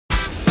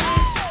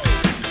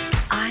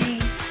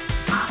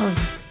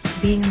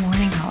being a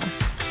morning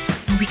host.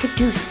 And we could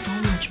do so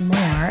much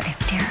more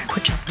if Derek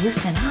would just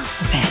loosen up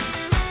a bit.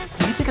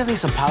 Do you think I need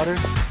some powder?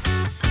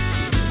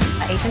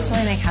 Agents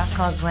only make house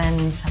calls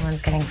when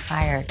someone's getting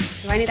fired.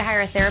 Do I need to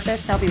hire a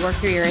therapist to help you work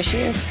through your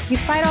issues? You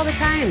fight all the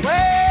time.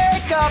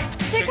 Wake up!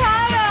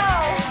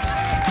 Chicago!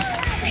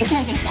 Can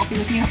I get a selfie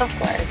with you? Of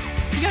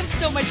course. You have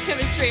so much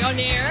chemistry on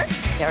air.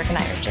 Derek and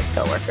I are just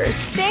coworkers.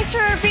 Thanks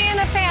for being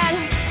a fan.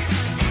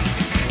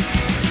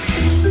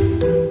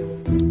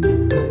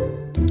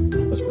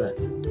 What's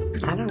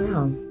that? I don't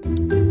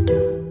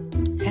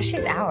know. It says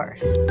she's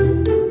ours.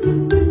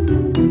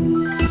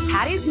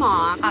 Patty's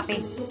mom,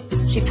 Poppy.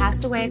 she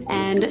passed away,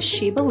 and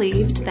she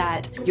believed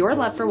that your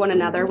love for one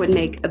another would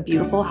make a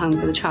beautiful home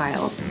for the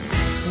child.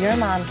 Your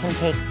mom can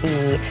take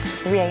the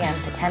 3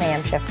 a.m. to 10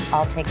 a.m. shift.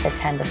 I'll take the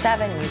 10 to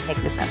 7. You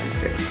take the 7 to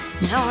 3.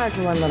 And how hard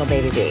can one little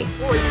baby be?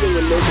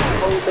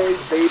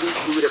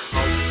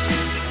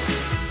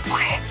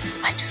 Quiet.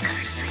 I just got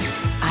her to sleep.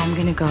 I'm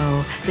gonna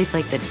go sleep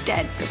like the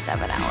dead for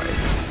 7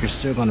 hours. You're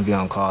still gonna be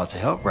on call to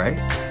help, right?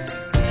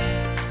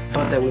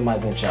 Thought that we might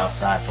venture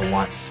outside for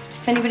once.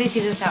 If anybody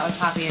sees us out with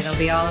Poppy, it'll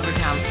be all over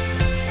town.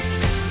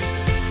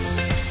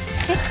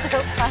 It's so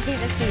funny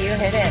to see you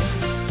hit it.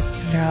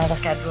 Under all the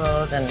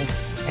schedules and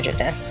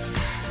rigidness.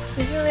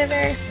 He's really a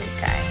very sweet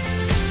guy.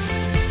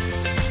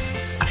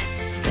 I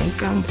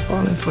think I'm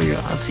falling for your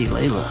auntie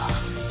Layla.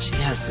 She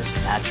has this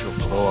natural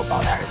glow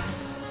about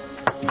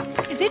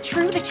her. Is it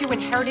true that you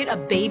inherited a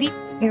baby?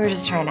 We were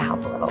just trying to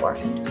help a little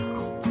orphan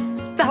girl.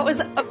 That was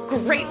a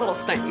great little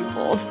stunt you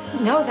pulled.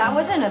 No, that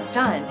wasn't a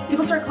stunt.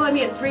 People start calling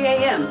me at 3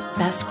 a.m.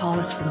 Best call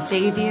was from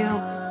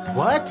Dayview.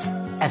 What?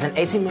 As an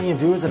 18 million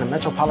viewers in a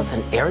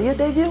metropolitan area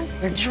debut?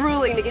 They're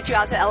drooling to get you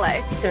out to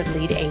LA. Their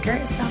lead anchor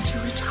is about to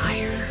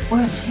retire.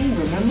 We're a team,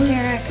 remember?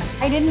 Derek,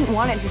 I didn't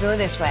want it to go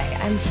this way.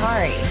 I'm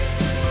sorry.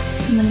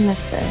 I'm gonna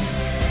miss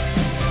this.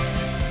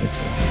 Me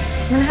too.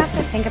 I'm gonna have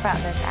to think about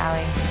this,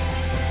 Allie.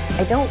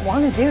 I don't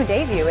want to do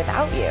Dayview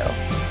without you.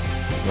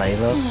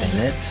 Layla,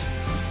 Bennett,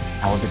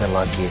 I would be the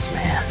luckiest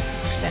man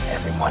to spend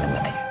every morning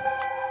with you.